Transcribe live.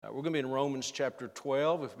We're going to be in Romans chapter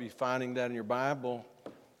 12, if you'll be finding that in your Bible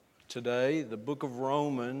today. The book of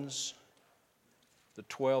Romans, the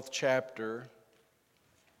 12th chapter.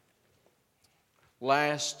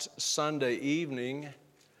 Last Sunday evening,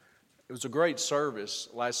 it was a great service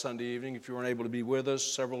last Sunday evening. If you weren't able to be with us,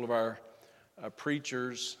 several of our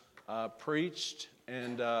preachers preached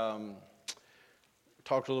and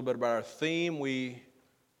talked a little bit about our theme. We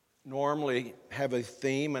normally have a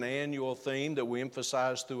theme, an annual theme that we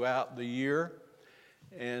emphasize throughout the year.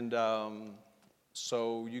 And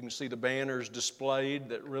so you can see the banners displayed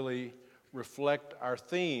that really reflect our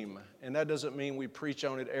theme. And that doesn't mean we preach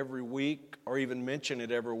on it every week or even mention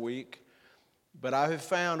it every week. But I have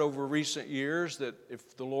found over recent years that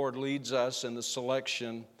if the Lord leads us in the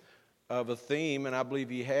selection of a theme, and I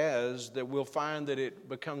believe He has, that we'll find that it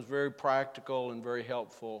becomes very practical and very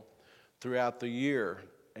helpful throughout the year.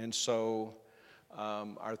 And so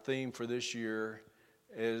our theme for this year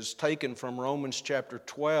is taken from Romans chapter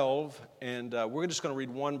 12, and we're just going to read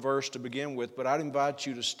one verse to begin with, but I'd invite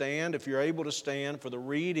you to stand, if you're able to stand, for the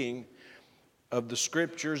reading of the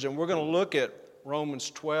Scriptures, and we're going to look at Romans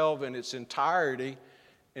 12 in its entirety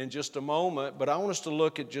in just a moment, but I want us to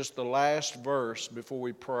look at just the last verse before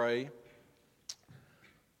we pray.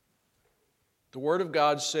 The Word of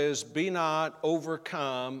God says, "Be not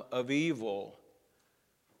overcome of evil,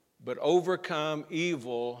 but overcome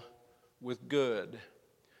evil with good."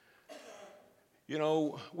 You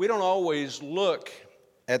know, we don't always look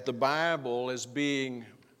at the Bible as being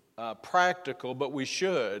practical, but we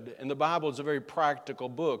should. And the Bible is a very practical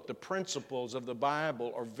book. The principles of the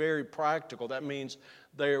Bible are very practical. That means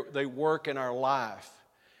they work in our life.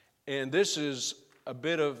 And this is a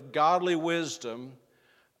bit of godly wisdom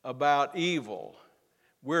about evil.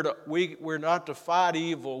 We're not to fight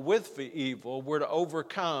evil with evil. We're to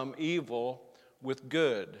overcome evil with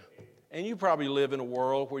good. And you probably live in a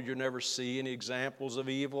world where you never see any examples of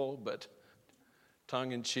evil, but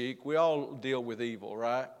tongue-in-cheek, we all deal with evil,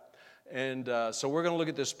 right? And so we're going to look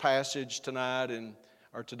at this passage tonight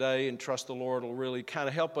or today and trust the Lord will really kind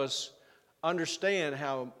of help us understand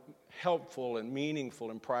how helpful and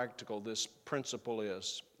meaningful and practical this principle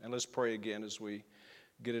is. And let's pray again as we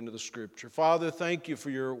get into the Scripture. Father, thank you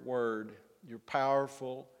for your word, your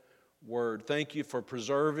powerful word. Thank you for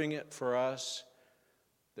preserving it for us,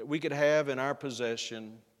 that we could have in our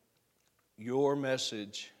possession your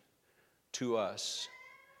message to us.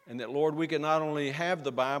 And that, Lord, we can not only have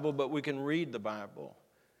the Bible, but we can read the Bible.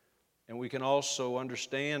 And we can also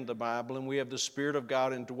understand the Bible, and we have the Spirit of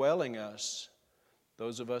God indwelling us.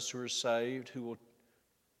 Those of us who are saved,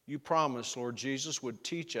 you promised, Lord Jesus, would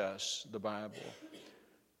teach us the Bible.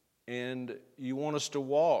 And you want us to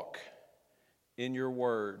walk in your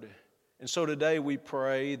word. And so today we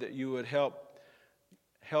pray that you would help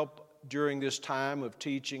during this time of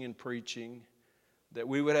teaching and preaching, that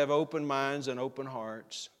we would have open minds and open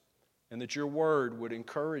hearts, and that your word would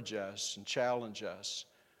encourage us and challenge us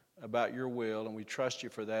about your will. And we trust you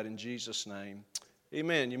for that in Jesus' name.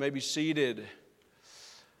 Amen. You may be seated.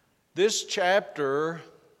 This chapter,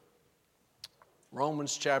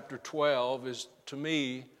 Romans chapter 12, is to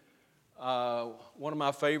me one of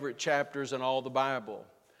my favorite chapters in all the Bible.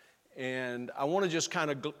 And I want to just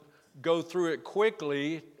kind of go through it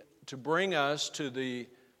quickly to bring us to the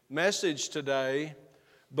message today.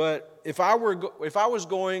 But if I was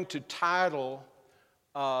going to title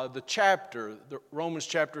the chapter, the Romans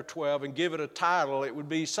chapter 12, and give it a title, it would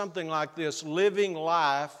be something like this: Living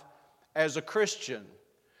Life as a Christian.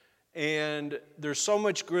 And there's so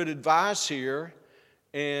much good advice here,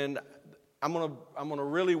 and I'm going to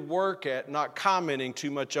really work at not commenting too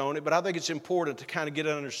much on it, but I think it's important to kind of get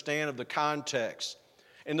an understanding of the context.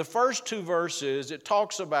 In the first two verses, it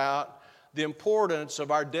talks about the importance of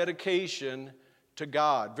our dedication to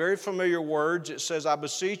God. Very familiar words. It says, "I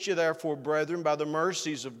beseech you therefore, brethren, by the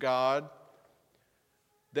mercies of God,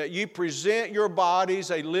 that you present your bodies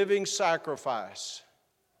a living sacrifice."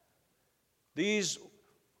 These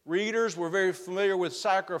readers were very familiar with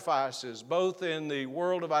sacrifices, both in the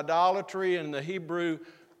world of idolatry and the Hebrew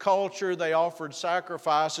culture. They offered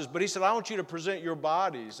sacrifices, but he said, "I want you to present your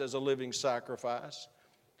bodies as a living sacrifice,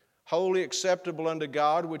 holy, acceptable unto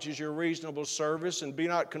God, which is your reasonable service, and be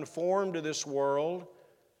not conformed to this world."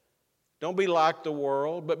 Don't be like the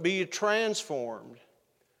world, but be transformed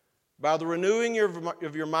by the renewing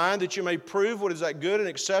of your mind, that you may prove what is that good and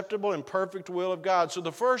acceptable and perfect will of God. So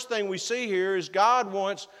the first thing we see here is God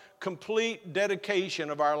wants complete dedication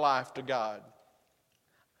of our life to God.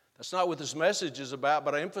 That's not what this message is about,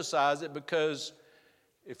 but I emphasize it because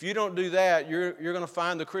if you don't do that, you're going to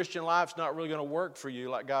find the Christian life's not really going to work for you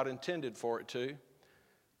like God intended for it to.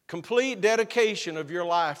 Complete dedication of your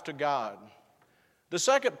life to God. The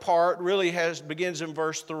second part really begins in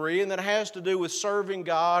verse 3, and that has to do with serving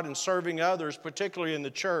God and serving others, particularly in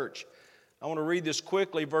the church. I want to read this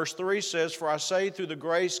quickly. Verse 3 says, "For I say through the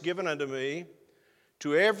grace given unto me,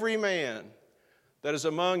 to every man that is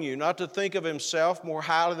among you, not to think of himself more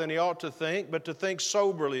highly than he ought to think, but to think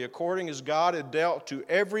soberly, according as God had dealt to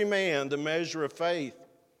every man the measure of faith.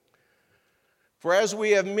 For as we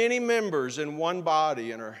have many members in one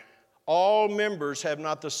body, and all members have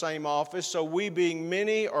not the same office, so we being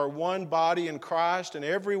many are one body in Christ, and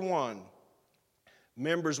every one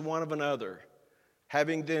members one of another.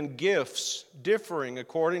 Having then gifts differing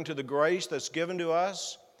according to the grace that's given to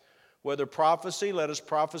us, whether prophecy, let us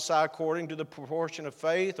prophesy according to the proportion of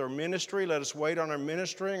faith, or ministry, let us wait on our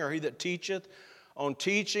ministering, or he that teacheth on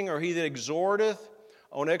teaching, or he that exhorteth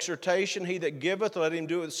on exhortation, he that giveth, let him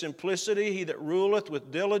do it with simplicity, he that ruleth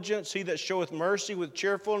with diligence, he that showeth mercy with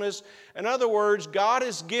cheerfulness." In other words, God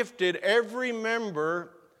has gifted every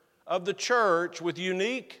member of the church with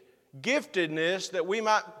unique giftedness that we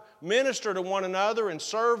might minister to one another and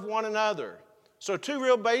serve one another. So two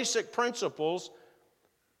real basic principles.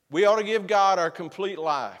 We ought to give God our complete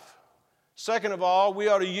life. Second of all, we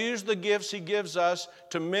ought to use the gifts he gives us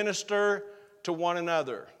to minister to one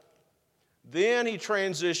another. Then he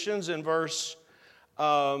transitions in verse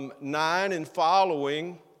 9 and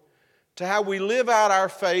following to how we live out our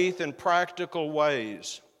faith in practical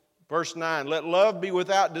ways. Verse 9, "Let love be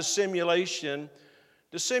without dissimulation."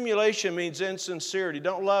 Dissimulation means insincerity.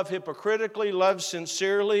 Don't love hypocritically, love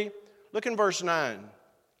sincerely. Look in verse 9.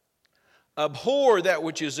 "Abhor that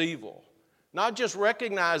which is evil." Not just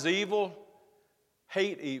recognize evil,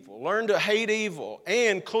 hate evil. Learn to hate evil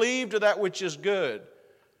and cleave to that which is good.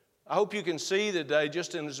 I hope you can see today,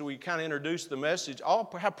 just as we kind of introduce the message, how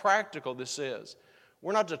practical this is.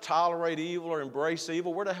 We're not to tolerate evil or embrace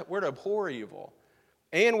evil. We're to abhor evil.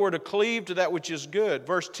 And we're to cleave to that which is good.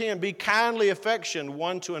 Verse 10, "Be kindly affectioned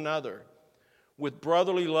one to another with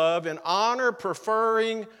brotherly love, and honor,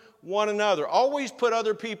 preferring one another." Always put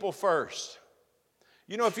other people first.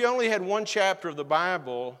 You know, if you only had one chapter of the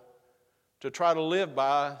Bible to try to live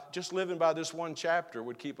by, just living by this one chapter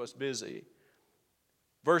would keep us busy.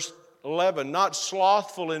 Verse 11, "Not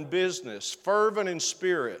slothful in business, fervent in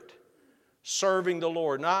spirit, serving the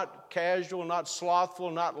Lord." Not casual, not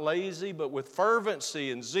slothful, not lazy, but with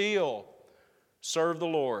fervency and zeal, serve the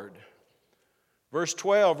Lord. Verse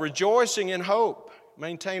 12, "Rejoicing in hope."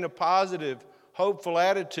 Maintain a positive, hopeful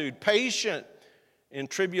attitude. "Patient in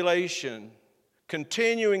tribulation."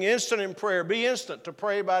 Continuing, instant in prayer. Be instant to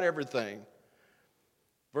pray about everything.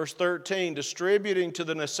 Verse 13, "Distributing to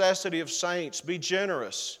the necessity of saints." Be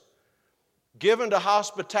generous. Given to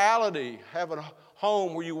hospitality. Have a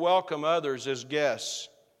home where you welcome others as guests.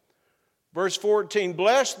 Verse 14,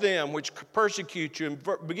 "Bless them which persecute you."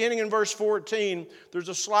 Beginning in verse 14, there's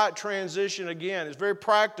a slight transition again. It's very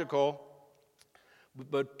practical,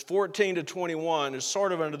 but 14 to 21 is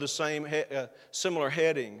sort of under the same similar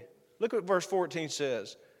heading. Look what verse 14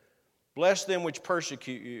 says. "Bless them which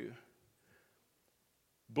persecute you.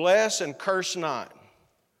 Bless and curse not."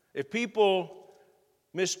 If people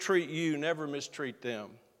mistreat you, never mistreat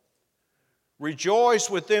them. "Rejoice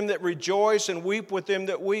with them that rejoice, and weep with them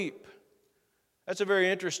that weep." That's a very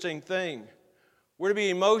interesting thing. We're to be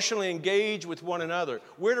emotionally engaged with one another.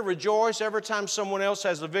 We're to rejoice every time someone else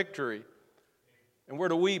has a victory. And we're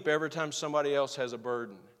to weep every time somebody else has a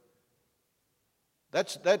burden.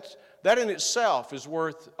 That in itself is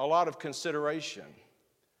worth a lot of consideration.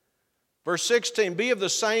 Verse 16, "Be of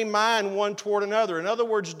the same mind one toward another." In other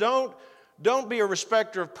words, don't be a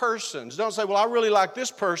respecter of persons. Don't say, "Well, I really like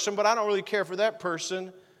this person, but I don't really care for that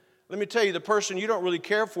person." Let me tell you, the person you don't really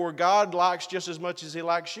care for, God likes just as much as he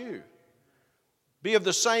likes you. "Be of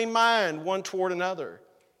the same mind one toward another.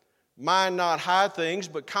 Mind not high things,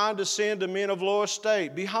 but condescend to men of low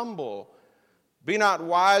estate. Be humble. Be not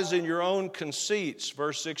wise in your own conceits."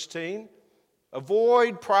 Verse 16,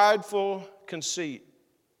 "Avoid prideful conceit."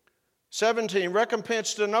 17,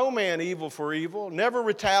 "Recompense to no man evil for evil. Never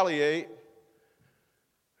retaliate.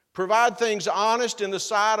 Provide things honest in the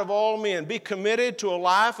sight of all men." Be committed to a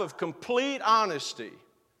life of complete honesty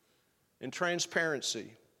and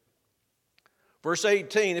transparency. Verse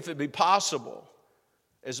 18, "If it be possible,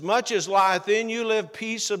 as much as lieth in you, live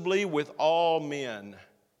peaceably with all men."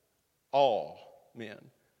 All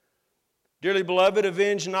men. "Dearly beloved,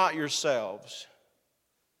 avenge not yourselves."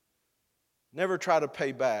 Never try to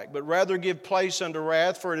pay back, but rather give place unto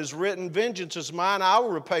wrath, for it is written, "Vengeance is mine, I will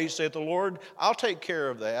repay, saith the Lord." I'll take care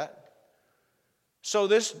of that. So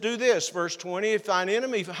do this, verse 20, "If thine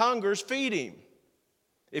enemy hungers, feed him."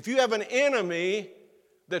 If you have an enemy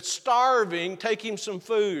that's starving, take him some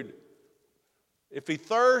food. If he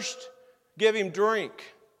thirsts, give him drink.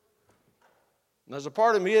 And there's a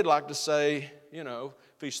part of me that'd like to say, if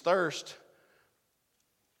he's thirsty,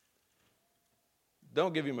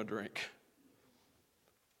 don't give him a drink.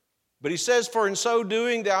 But he says, for in so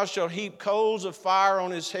doing thou shalt heap coals of fire on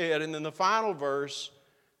his head. And then the final verse,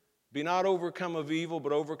 be not overcome of evil,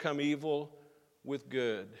 but overcome evil with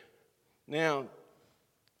good. Now,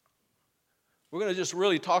 we're going to just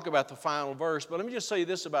really talk about the final verse, but let me just say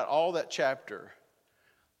this about all that chapter.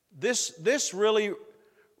 This really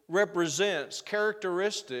represents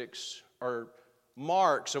characteristics or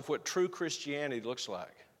marks of what true Christianity looks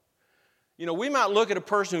like. We might look at a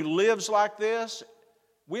person who lives like this.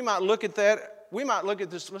 We might look at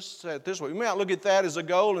this, let's say it this way. We might look at that as a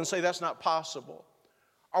goal and say that's not possible.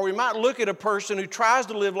 Or we might look at a person who tries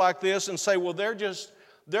to live like this and say, well, they're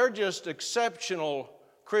just exceptional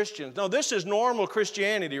Christians. No, this is normal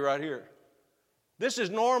Christianity right here. This is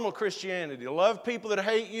normal Christianity. Love people that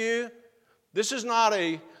hate you. This is not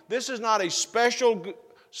a special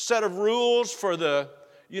set of rules for the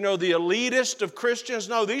elitist of Christians.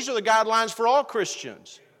 No, these are the guidelines for all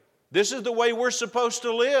Christians. This is the way we're supposed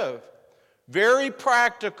to live. Very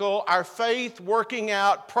practical, our faith working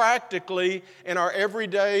out practically in our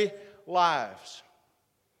everyday lives.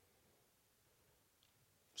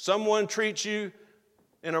 Someone treats you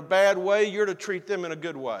in a bad way, you're to treat them in a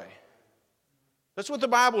good way. That's what the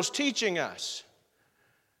Bible's teaching us.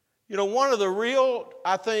 One of the real,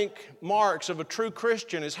 I think, marks of a true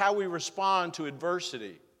Christian is how we respond to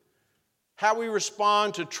adversity. How we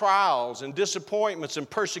respond to trials and disappointments and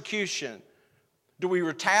persecution. Do we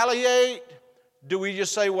retaliate? Do we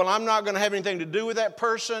just say, well, I'm not going to have anything to do with that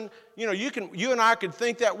person? You and I could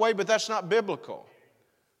think that way, but that's not biblical.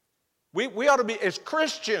 We ought to be, as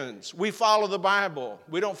Christians, we follow the Bible.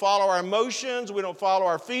 We don't follow our emotions. We don't follow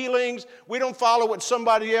our feelings. We don't follow what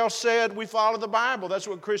somebody else said. We follow the Bible. That's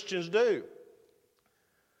what Christians do.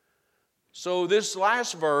 So this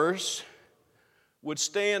last verse would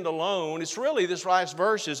stand alone. This last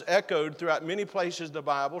verse is echoed throughout many places in the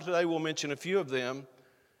Bible. Today we'll mention a few of them.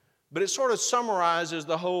 But it sort of summarizes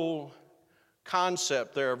the whole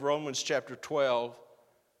concept there of Romans chapter 12.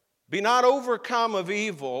 Be not overcome of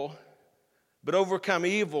evil, but overcome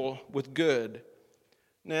evil with good.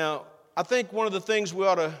 Now, I think one of the things we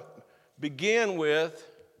ought to begin with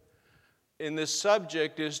in this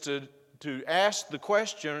subject is to ask the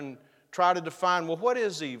question and try to define, well, what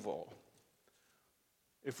is evil?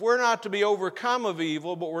 If we're not to be overcome of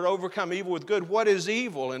evil, but we're to overcome evil with good, what is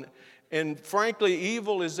evil? And frankly,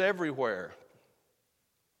 evil is everywhere.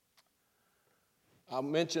 I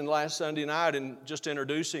mentioned last Sunday night in just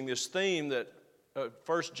introducing this theme that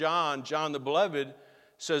 1 John the Beloved,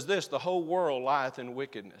 says this, the whole world lieth in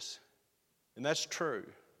wickedness. And that's true.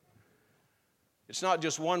 It's not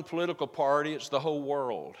just one political party, it's the whole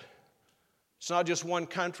world. It's not just one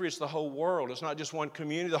country, it's the whole world. It's not just one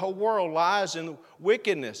community. The whole world lies in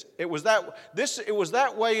wickedness. It was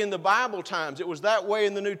that way in the Bible times. It was that way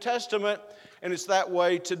in the New Testament, and it's that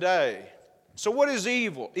way today. So what is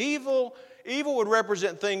evil? Evil would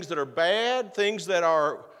represent things that are bad, things that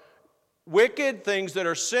are wicked, things that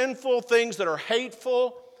are sinful, things that are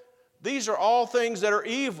hateful. These are all things that are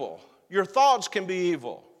evil. Your thoughts can be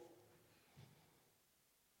evil.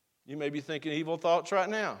 You may be thinking evil thoughts right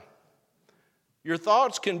now. Your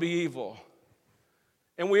thoughts can be evil.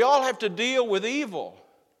 And we all have to deal with evil.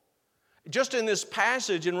 Just in this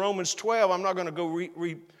passage in Romans 12, I'm not going to go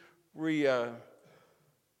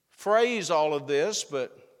rephrase all of this,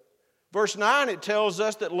 but verse 9, it tells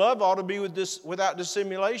us that love ought to be without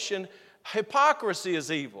dissimulation. Hypocrisy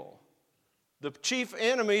is evil. The chief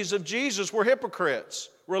enemies of Jesus were hypocrites,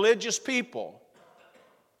 religious people.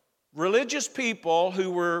 Religious people who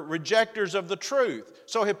were rejectors of the truth.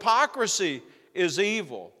 So hypocrisy is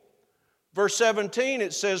evil. Verse 17,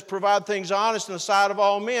 it says, provide things honest in the sight of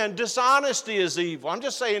all men. Dishonesty is evil. I'm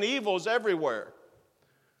just saying evil is everywhere.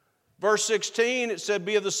 Verse 16, it said,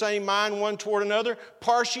 be of the same mind one toward another.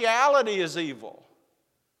 Partiality is evil.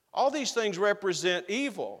 All these things represent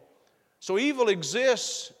evil. So evil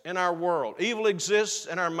exists in our world. Evil exists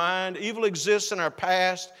in our mind. Evil exists in our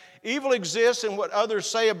past. Evil exists in what others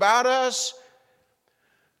say about us.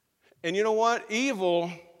 And you know what?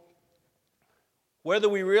 Evil, whether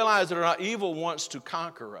we realize it or not, evil wants to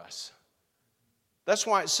conquer us. That's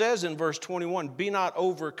why it says in verse 21, be not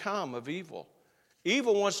overcome of evil.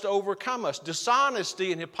 Evil wants to overcome us.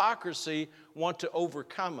 Dishonesty and hypocrisy want to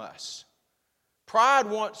overcome us. Pride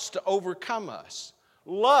wants to overcome us.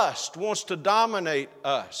 Lust wants to dominate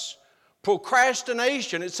us.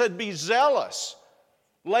 Procrastination, it said be zealous.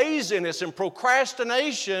 laziness and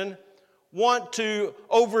procrastination want to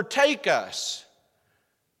overtake us.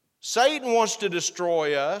 Satan wants to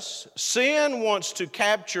destroy us. Sin wants to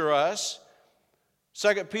capture us.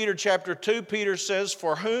 2 Peter chapter 2, Peter says,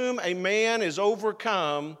 "For whom a man is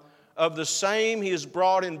overcome, of the same he is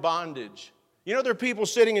brought in bondage." You know, there are people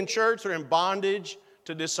sitting in church that are in bondage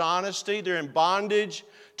to dishonesty. They're in bondage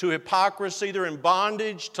to hypocrisy. They're in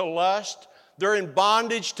bondage to lust. They're in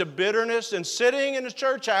bondage to bitterness. And sitting in a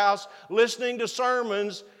church house listening to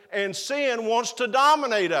sermons, and sin wants to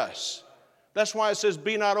dominate us. That's why it says,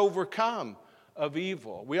 "Be not overcome of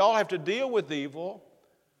evil." We all have to deal with evil,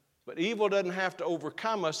 but evil doesn't have to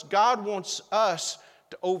overcome us. God wants us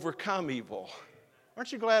to overcome evil.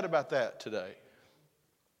 Aren't you glad about that today?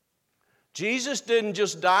 Jesus didn't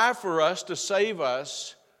just die for us to save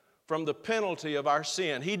us from the penalty of our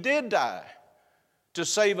sin. He did die to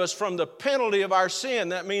save us from the penalty of our sin.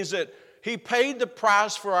 That means that He paid the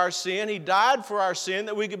price for our sin. He died for our sin,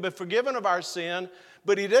 that we could be forgiven of our sin.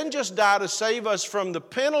 But He didn't just die to save us from the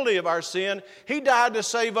penalty of our sin. He died to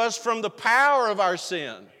save us from the power of our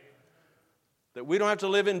sin, that we don't have to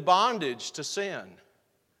live in bondage to sin.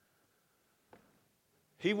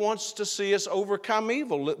 He wants to see us overcome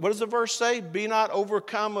evil. What does the verse say? "Be not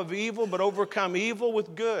overcome of evil, but overcome evil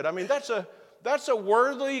with good." I mean, that's a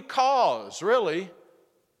worthy cause, really,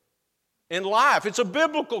 in life. It's a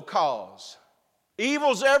biblical cause.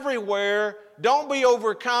 Evil's everywhere. Don't be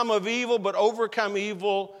overcome of evil, but overcome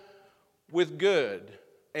evil with good.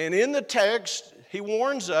 And in the text, he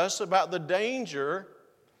warns us about the danger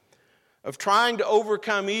of trying to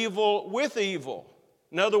overcome evil with evil.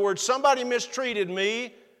 In other words, somebody mistreated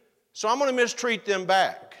me, so I'm going to mistreat them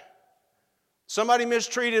back. Somebody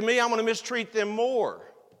mistreated me, I'm going to mistreat them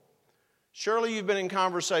more. Surely you've been in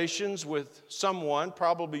conversations with someone,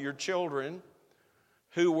 probably your children,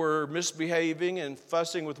 who were misbehaving and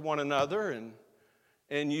fussing with one another,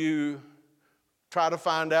 and you try to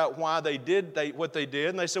find out why they did what they did,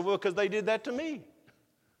 and they say, "Well, because they did that to me."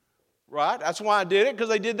 Right? That's why I did it, because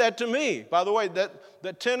they did that to me. By the way,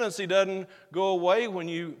 that tendency doesn't go away when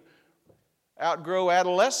you outgrow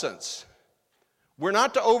adolescence. We're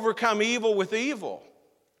not to overcome evil with evil.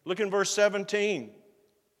 Look in verse 17.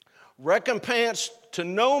 "Recompense to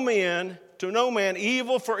no man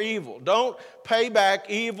evil for evil." Don't pay back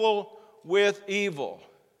evil with evil.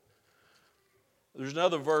 There's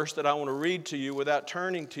another verse that I want to read to you without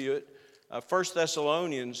turning to it. 1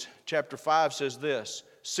 Thessalonians chapter 5 says this,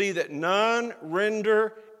 "See that none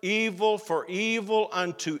render evil for evil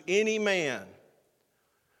unto any man,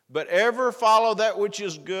 but ever follow that which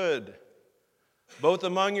is good, both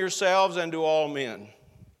among yourselves and to all men."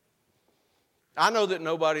 I know that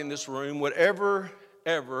nobody in this room would ever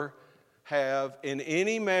have, in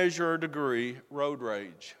any measure or degree, road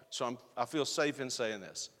rage. So I feel safe in saying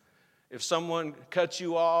this. If someone cuts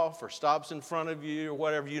you off or stops in front of you or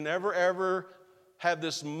whatever, you never ever have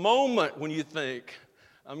this moment when you think,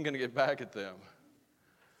 "I'm going to get back at them."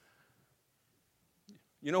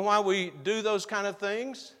 You know why we do those kind of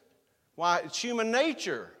things? Why? It's human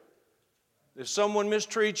nature. If someone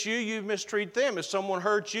mistreats you, you mistreat them. If someone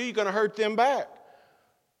hurts you, you're going to hurt them back.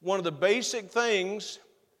 One of the basic things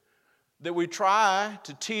that we try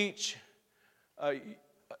to teach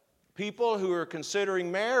people who are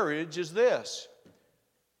considering marriage is this: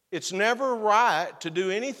 it's never right to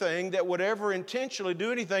do anything that would ever intentionally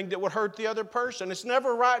do anything that would hurt the other person. It's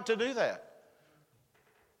never right to do that.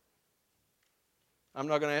 I'm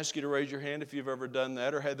not going to ask you to raise your hand if you've ever done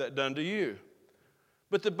that or had that done to you.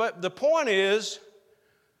 But the point is,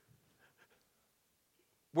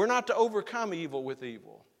 we're not to overcome evil with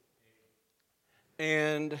evil.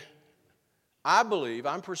 And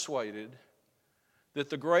I'm persuaded that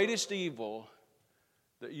the greatest evil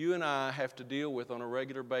that you and I have to deal with on a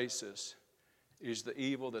regular basis is the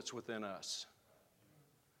evil that's within us.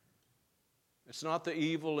 It's not the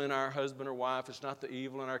evil in our husband or wife. It's not the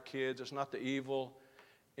evil in our kids. It's not the evil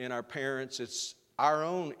in our parents. It's our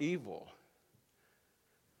own evil.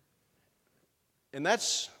 And I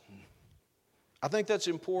think that's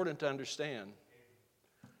important to understand.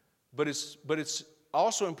 But it's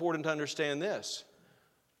also important to understand this.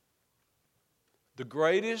 The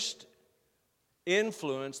greatest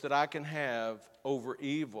influence that I can have over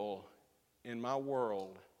evil in my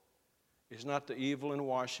world is not the evil in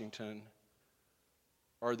Washington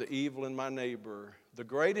or the evil in my neighbor. The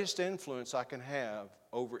greatest influence I can have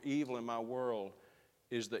over evil in my world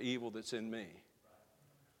is the evil that's in me.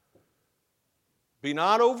 Be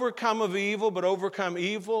not overcome of evil, but overcome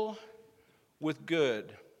evil with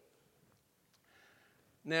good.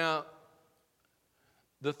 Now,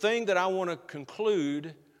 the thing that I want to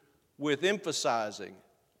conclude with emphasizing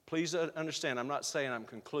Please understand, I'm not saying I'm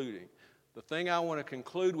concluding. The thing I want to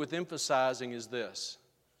conclude with emphasizing is this.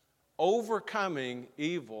 Overcoming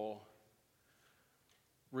evil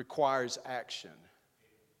requires action.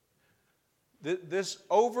 This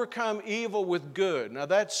overcome evil with good. Now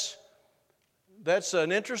that's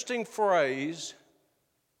an interesting phrase,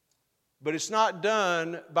 but it's not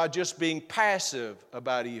done by just being passive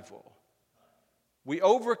about evil. We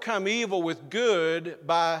overcome evil with good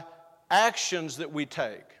by actions that we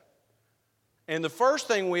take. And the first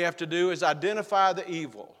thing we have to do is identify the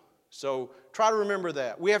evil. So try to remember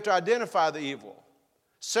that. We have to identify the evil.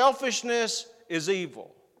 Selfishness is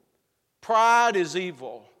evil. Pride is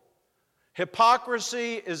evil.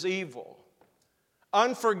 Hypocrisy is evil.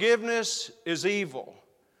 Unforgiveness is evil.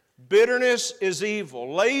 Bitterness is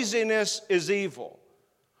evil. Laziness is evil.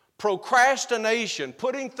 Procrastination,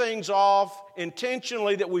 putting things off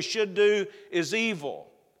intentionally that we should do, is evil.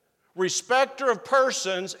 Respecter of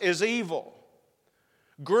persons is evil.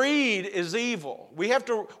 Greed is evil. We have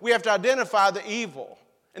to identify the evil.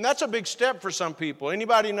 And that's a big step for some people.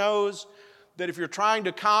 Anybody knows that if you're trying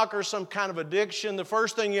to conquer some kind of addiction, the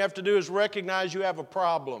first thing you have to do is recognize you have a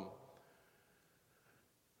problem.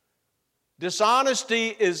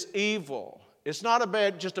 Dishonesty is evil. It's not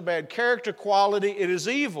just a bad character quality, it is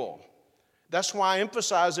evil. That's why I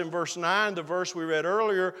emphasize in verse 9, the verse we read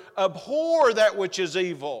earlier, abhor that which is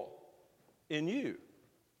evil in you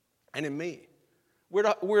and in me.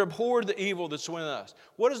 We're abhor the evil that's within us.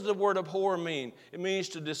 What does the word abhor mean? It means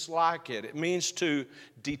to dislike it. It means to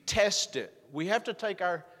detest it. We have to take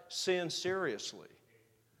our sin seriously.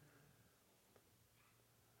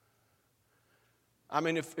 I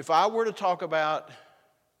mean, if I were to talk about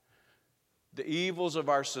the evils of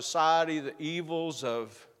our society, the evils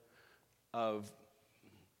of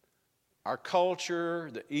our culture,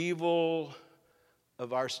 the evil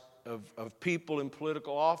of people in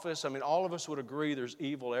political office, I mean, all of us would agree there's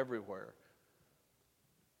evil everywhere.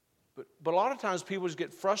 But a lot of times people just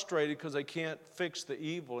get frustrated because they can't fix the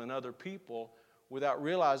evil in other people without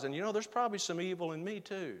realizing, there's probably some evil in me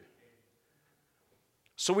too.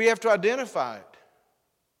 So we have to identify it.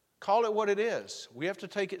 Call it what it is. We have to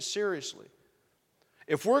take it seriously.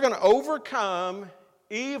 If we're going to overcome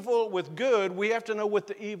evil with good, we have to know what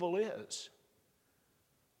the evil is.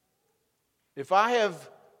 If I have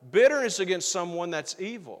bitterness against someone, that's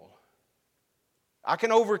evil. I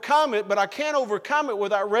can overcome it, but I can't overcome it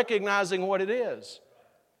without recognizing what it is.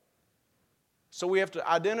 So we have to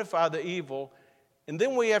identify the evil, and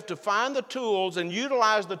then we have to find the tools and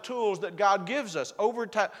utilize the tools that God gives us.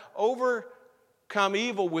 Overcome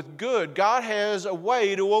evil with good. God has a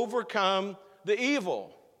way to overcome the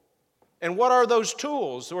evil. And what are those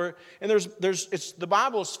tools? The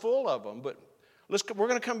Bible is full of them, but we're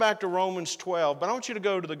going to come back to Romans 12, but I want you to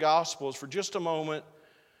go to the Gospels for just a moment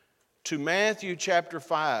to Matthew chapter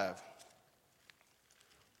 5,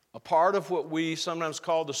 a part of what we sometimes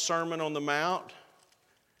call the Sermon on the Mount.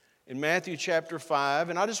 In Matthew chapter 5,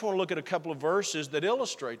 and I just want to look at a couple of verses that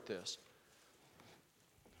illustrate this.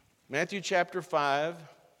 Matthew chapter 5,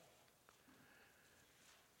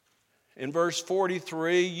 in verse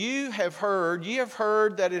 43, ye have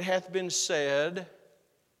heard that it hath been said,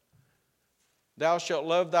 thou shalt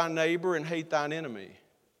love thy neighbor and hate thine enemy.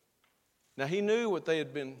 Now he knew what they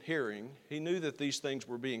had been hearing. He knew that these things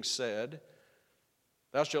were being said.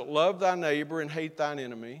 Thou shalt love thy neighbor and hate thine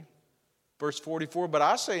enemy. Verse 44, but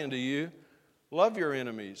I say unto you, love your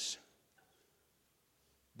enemies.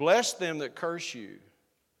 Bless them that curse you.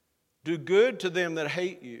 Do good to them that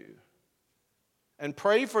hate you. And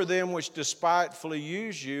pray for them which despitefully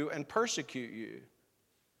use you and persecute you.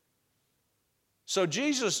 So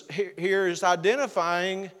Jesus here is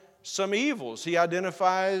identifying some evils. He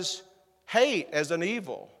identifies hate as an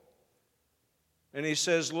evil. And he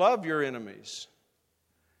says, love your enemies.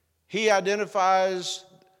 He identifies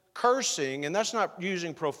cursing, and that's not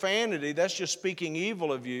using profanity, that's just speaking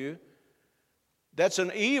evil of you. That's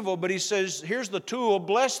an evil, but he says, here's the tool,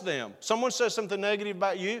 bless them. Someone says something negative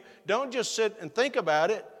about you, don't just sit and think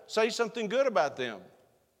about it, say something good about them.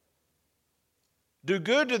 Do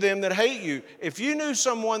good to them that hate you. If you knew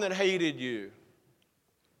someone that hated you,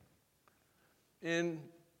 and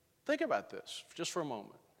think about this just for a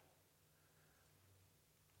moment.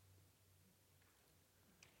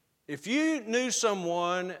 If you knew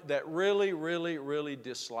someone that really, really, really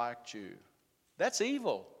disliked you, that's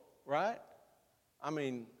evil, right? I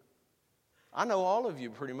mean, I know all of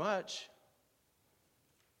you pretty much.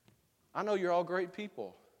 I know you're all great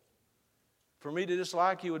people. For me to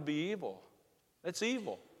dislike you would be evil. That's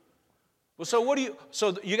evil. Well,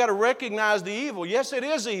 so you got to recognize the evil. Yes, it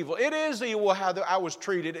is evil. It is evil how I was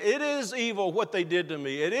treated. It is evil what they did to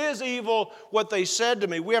me. It is evil what they said to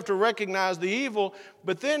me. We have to recognize the evil.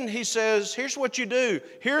 But then he says, here's what you do.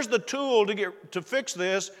 Here's the tool to fix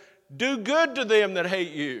this. Do good to them that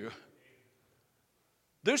hate you.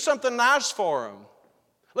 Do something nice for them.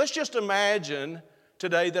 Let's just imagine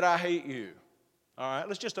today that I hate you. All right,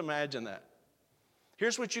 let's just imagine that.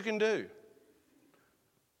 Here's what you can do.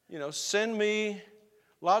 Send me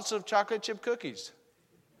lots of chocolate chip cookies.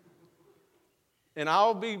 And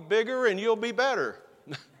I'll be bigger and you'll be better.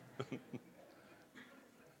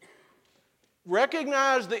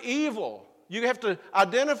 Recognize the evil. You have to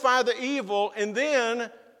identify the evil and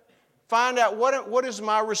then find out what is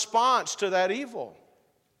my response to that evil.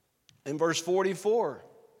 In verse 44,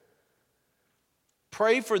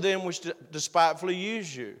 pray for them which despitefully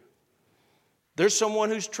use you. There's someone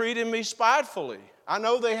who's treated me spitefully. I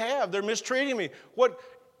know they have. They're mistreating me.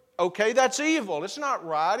 Okay, that's evil. It's not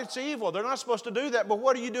right. It's evil. They're not supposed to do that. But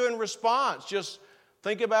what do you do in response? Just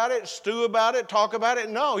think about it, stew about it, talk about it?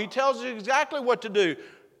 No, he tells you exactly what to do.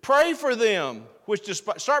 Pray for them.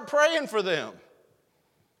 Start praying for them.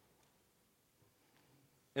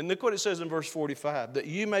 And look what it says in verse 45, that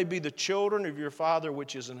you may be the children of your Father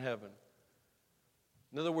which is in heaven.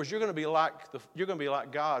 In other words, you're going to be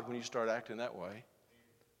like God when you start acting that way.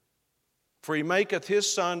 For he maketh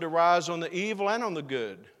his sun to rise on the evil and on the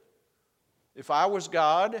good. If I was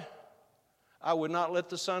God, I would not let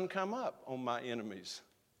the sun come up on my enemies.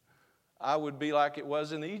 I would be like it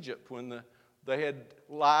was in Egypt when they had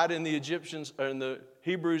lied in the Egyptians or in the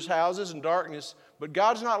Hebrews' houses in darkness. But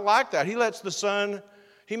God's not like that. He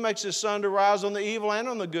makes his sun to rise on the evil and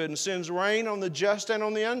on the good and sends rain on the just and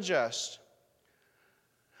on the unjust.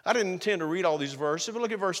 I didn't intend to read all these verses, but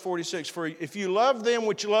look at verse 46. For if you love them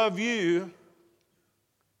which love you,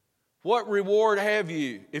 what reward have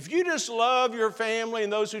you? If you just love your family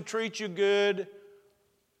and those who treat you good,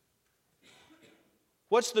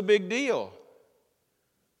 what's the big deal?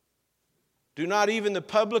 Do not even the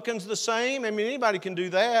publicans the same? I mean, anybody can do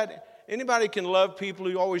that. Anybody can love people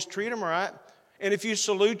who always treat them right. And if you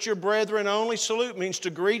salute your brethren only, salute means to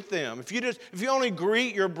greet them. If you only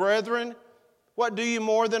greet your brethren, what do you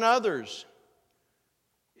more than others?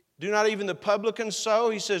 Do not even the publicans so?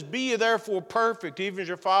 He says, be ye therefore perfect, even as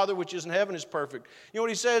your Father which is in heaven is perfect. You know what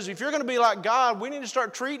he says? If you're going to be like God, we need to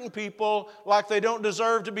start treating people like they don't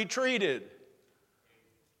deserve to be treated.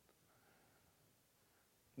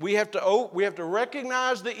 We have to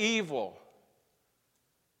recognize the evil.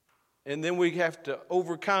 And then we have to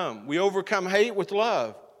overcome. We overcome hate with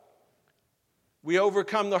love. We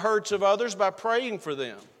overcome the hurts of others by praying for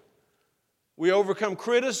them. We overcome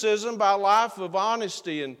criticism by a life of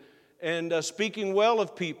honesty and speaking well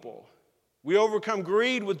of people. We overcome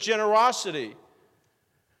greed with generosity.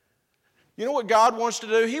 You know what God wants to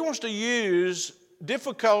do? He wants to use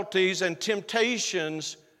difficulties and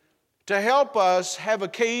temptations to help us have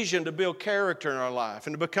occasion to build character in our life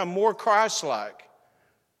and to become more Christ-like.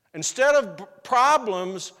 Instead of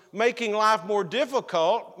problems making life more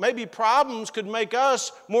difficult, maybe problems could make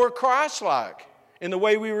us more Christ-like in the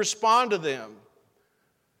way we respond to them.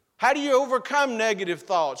 How do you overcome negative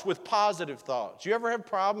thoughts with positive thoughts? You ever have a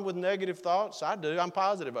problem with negative thoughts? I do. I'm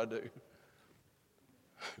positive I do.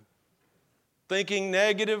 Thinking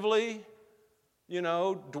negatively,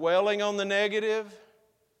 dwelling on the negative.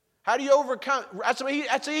 How do you overcome?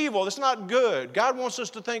 That's evil. That's not good. God wants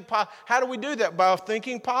us to think. How do we do that? By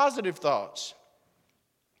thinking positive thoughts.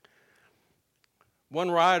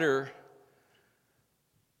 One writer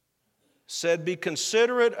said, be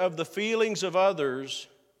considerate of the feelings of others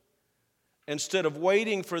instead of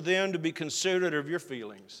waiting for them to be considerate of your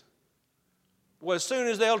feelings. Well, as soon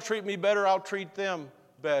as they'll treat me better, I'll treat them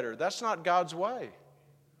better. That's not God's way.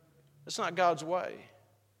 That's not God's way.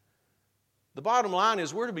 The bottom line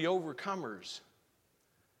is we're to be overcomers.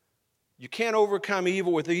 You can't overcome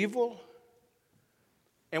evil with evil,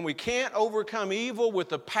 and we can't overcome evil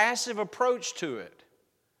with a passive approach to it.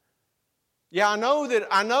 Yeah, I know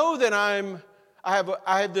that I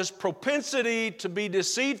have this propensity to be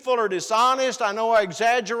deceitful or dishonest. I know I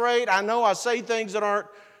exaggerate. I know I say things that aren't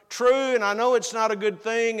true, and I know it's not a good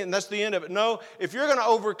thing, and that's the end of it. No, if you're going to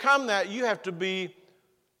overcome that, you have to be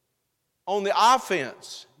on the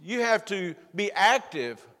offense. You have to be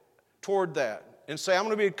active toward that and say, I'm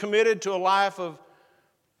going to be committed to a life of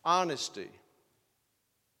honesty.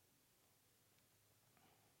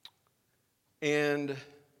 And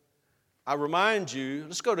I remind you,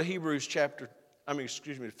 let's go to 1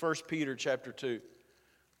 Peter chapter 2.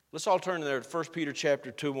 Let's all turn there to 1 Peter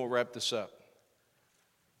chapter 2 and we'll wrap this up.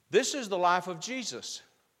 This is the life of Jesus.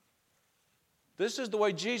 This is the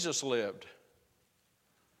way Jesus lived.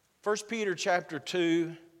 1 Peter chapter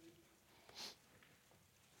 2,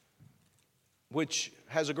 which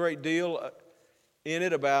has a great deal in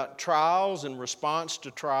it about trials and response to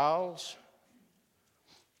trials.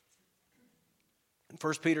 In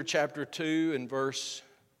 1 Peter chapter 2 and verse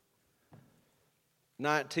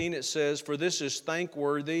 19 it says, "For this is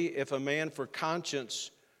thankworthy if a man for conscience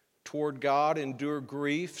toward God endure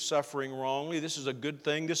grief, suffering wrongly." This is a good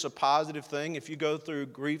thing. This is a positive thing. If you go through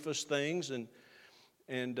grievous things and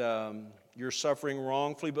you're suffering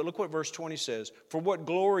wrongfully. But look what verse 20 says. "For what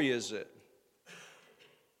glory is it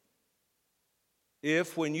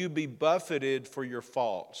if when you be buffeted for your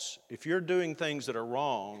faults," if you're doing things that are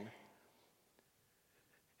wrong,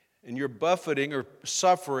 and you're buffeting or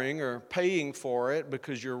suffering or paying for it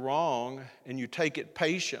because you're wrong, and you take it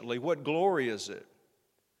patiently, what glory is it?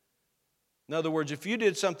 In other words, if you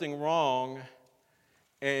did something wrong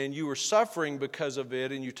and you were suffering because of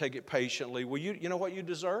it and you take it patiently, well, you know what? You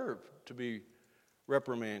deserve to be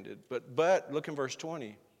reprimanded. But look in verse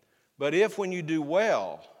 20. "But if when you do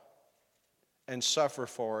well and suffer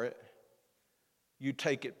for it, you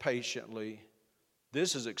take it patiently,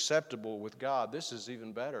 this is acceptable with God." This is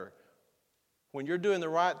even better. When you're doing the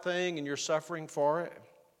right thing and you're suffering for it,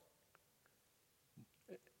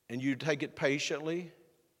 and you take it patiently,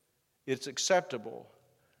 it's acceptable.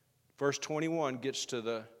 Verse 21 gets to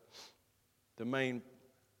the main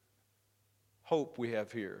hope we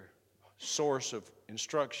have here, source of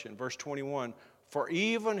instruction. Verse 21, "For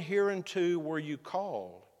even hereunto were you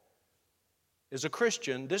called." As a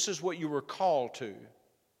Christian, this is what you were called to.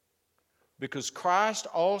 "Because Christ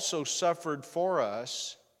also suffered for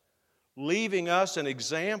us, leaving us an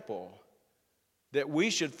example that we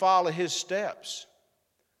should follow His steps,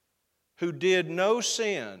 who did no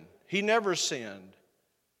sin." He never sinned.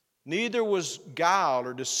 "Neither was guile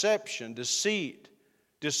or deception, deceit,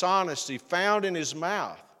 dishonesty found in His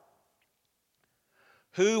mouth.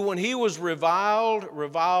 Who, when He was reviled,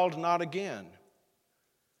 reviled not again.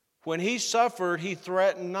 When He suffered, He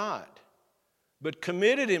threatened not, but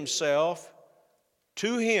committed Himself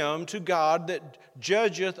to Him, to God, that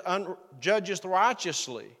judgeth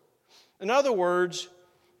righteously." In other words,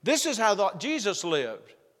 this is how Jesus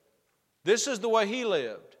lived. This is the way He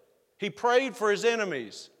lived. He prayed for His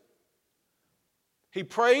enemies. He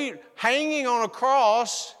prayed hanging on a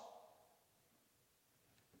cross,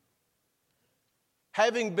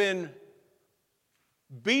 having been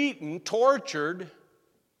beaten, tortured.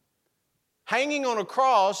 Hanging on a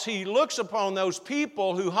cross, He looks upon those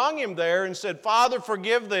people who hung Him there and said, "Father,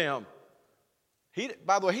 forgive them."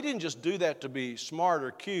 By the way, He didn't just do that to be smart or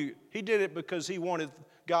cute. He did it because He wanted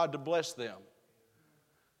God to bless them.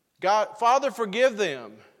 "God, Father, forgive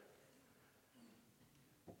them."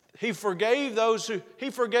 He forgave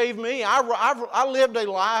He forgave me. I lived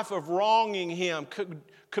a life of wronging Him,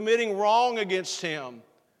 committing wrong against Him,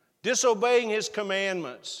 disobeying His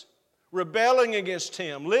commandments, rebelling against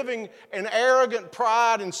Him, living in arrogant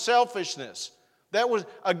pride and selfishness. That was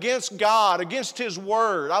against God, against His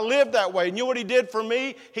Word. I lived that way. And you know what He did for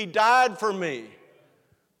me? He died for me.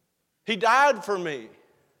 He died for me.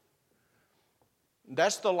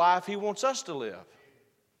 That's the life He wants us to live.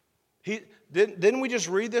 Didn't we just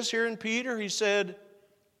read this here in Peter? He said,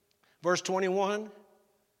 verse 21,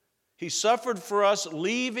 "He suffered for us,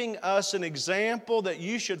 leaving us an example that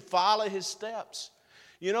you should follow His steps."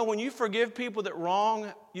 You know, when you forgive people that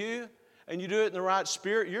wrong you and you do it in the right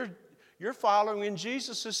spirit, you're following in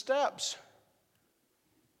Jesus' steps.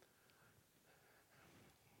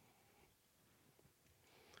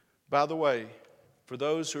 By the way, for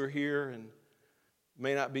those who are here and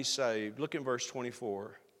may not be saved, look in verse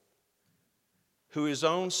 24. "Who His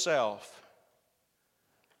own self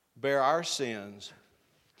bare our sins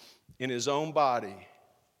in His own body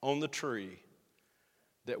on the tree,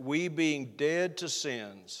 that we, being dead to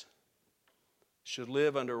sins, should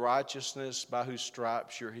live unto righteousness, by whose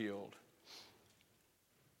stripes you're healed."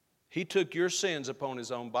 He took your sins upon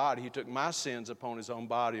His own body. He took my sins upon His own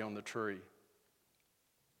body on the tree.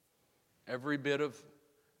 Every bit of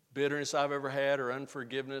bitterness I've ever had, or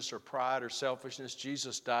unforgiveness, or pride, or selfishness,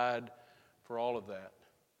 Jesus died for all of that.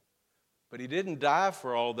 But He didn't die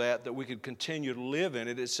for all that we could continue to live in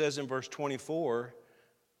it. It says in verse 24,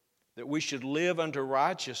 that we should live unto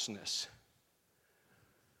righteousness.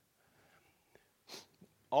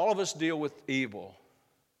 All of us deal with evil.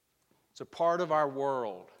 It's a part of our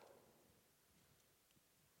world.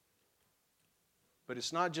 But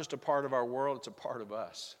it's not just a part of our world, it's a part of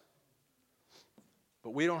us. But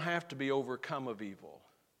we don't have to be overcome of evil.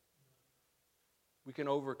 We can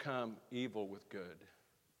overcome evil with good.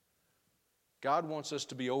 God wants us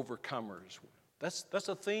to be overcomers. That's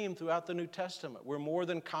a theme throughout the New Testament. We're more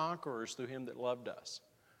than conquerors through him that loved us.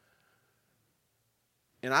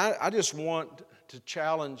 And I just want to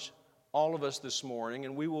challenge all of us this morning,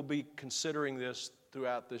 and we will be considering this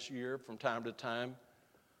throughout this year from time to time.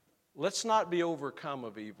 Let's not be overcome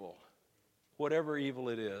of evil, whatever evil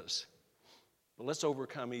it is. But let's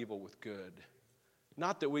overcome evil with good.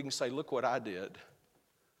 Not that we can say, look what I did,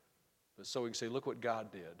 but so we can say, look what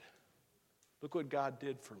God did. Look what God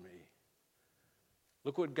did for me.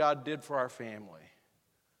 Look what God did for our family.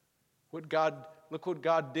 Look what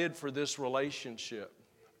God did for this relationship.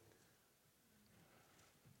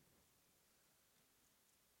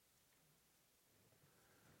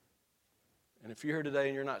 And if you're here today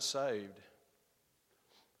and you're not saved,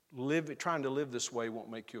 trying to live this way won't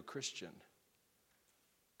make you a Christian.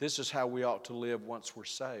 This is how we ought to live once we're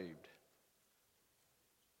saved.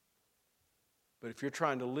 But if you're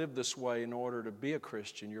trying to live this way in order to be a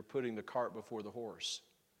Christian, you're putting the cart before the horse.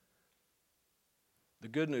 The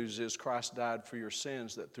good news is Christ died for your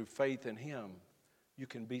sins, that through faith in him, you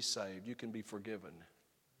can be saved, you can be forgiven.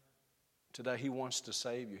 Today, he wants to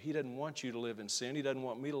save you. He doesn't want you to live in sin. He doesn't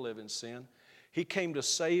want me to live in sin. He came to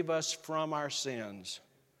save us from our sins.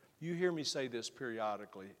 You hear me say this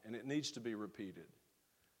periodically, and it needs to be repeated.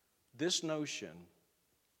 This notion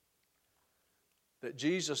that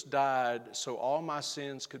Jesus died so all my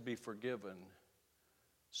sins could be forgiven,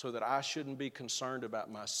 so that I shouldn't be concerned about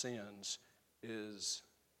my sins, is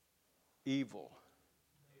evil.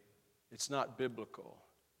 It's not biblical.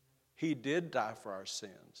 He did die for our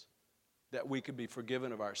sins, that we could be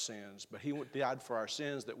forgiven of our sins, but he died for our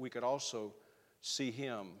sins that we could also see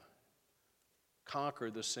him conquer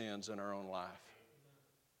the sins in our own life.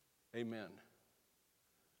 Amen.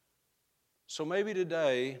 So maybe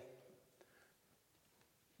today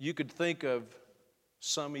you could think of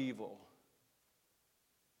some evil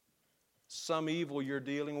you're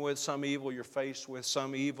dealing with, some evil you're faced with,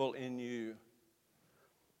 some evil in you.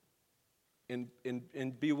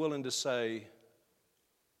 And be willing to say,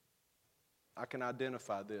 I can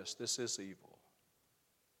identify this. This is evil.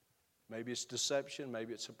 Maybe it's deception,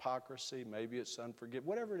 maybe it's hypocrisy, maybe it's unforgiveness,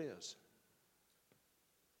 whatever it is.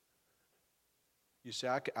 You say,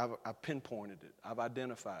 I've pinpointed it. I've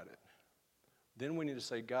identified it. Then we need to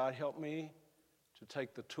say, God, help me to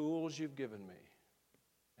take the tools you've given me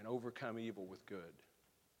and overcome evil with good.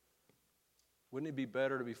 Wouldn't it be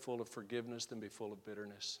better to be full of forgiveness than be full of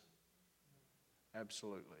bitterness?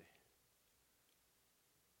 Absolutely.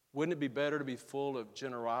 Wouldn't it be better to be full of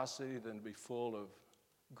generosity than to be full of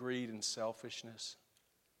greed and selfishness?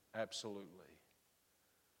 Absolutely.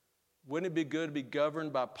 Wouldn't it be good to be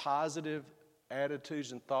governed by positive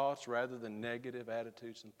attitudes and thoughts rather than negative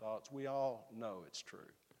attitudes and thoughts? We all know it's true.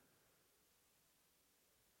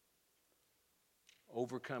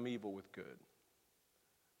 Overcome evil with good.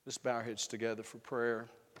 Let's bow our heads together for prayer.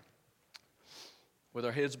 With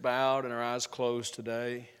our heads bowed and our eyes closed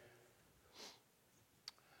today,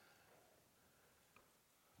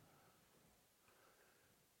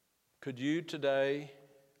 could you today,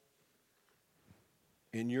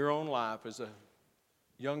 in your own life, as a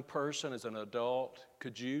young person, as an adult,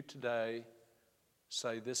 could you today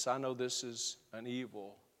say, I know this is an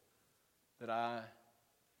evil that I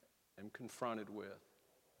am confronted with,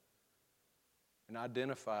 and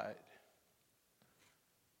identify it.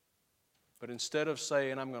 But instead of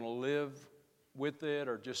saying I'm going to live with it,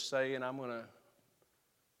 or just saying I'm going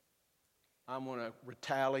to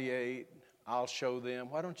retaliate, I'll show them,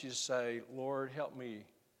 why don't you say, Lord, help me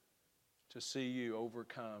to see you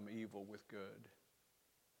overcome evil with good.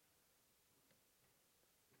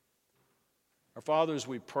 Our Father, as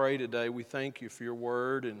we pray today, we thank you for your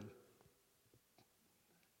word, and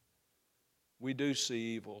we do see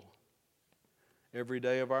evil every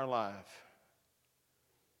day of our life.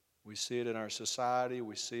 We see it in our society,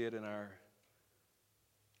 we see it in our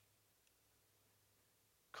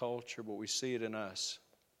culture, but we see it in us.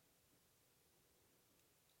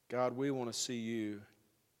 God, we want to see you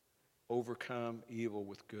overcome evil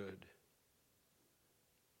with good.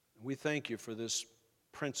 We thank you for this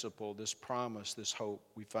principle, this promise, this hope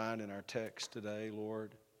we find in our text today,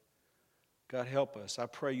 Lord. God, help us. I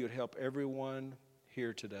pray you'd help everyone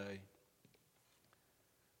here today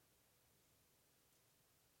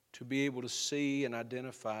to be able to see and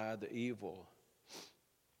identify the evil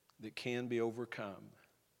that can be overcome.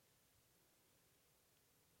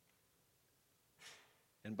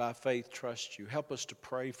 And by faith, trust you. Help us to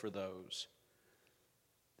pray for those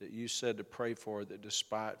that you said to pray for that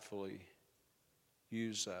despitefully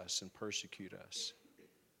use us and persecute us.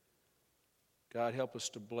 God, help us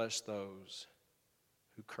to bless those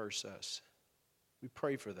who curse us. We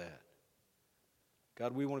pray for that.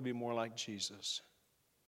 God, we want to be more like Jesus.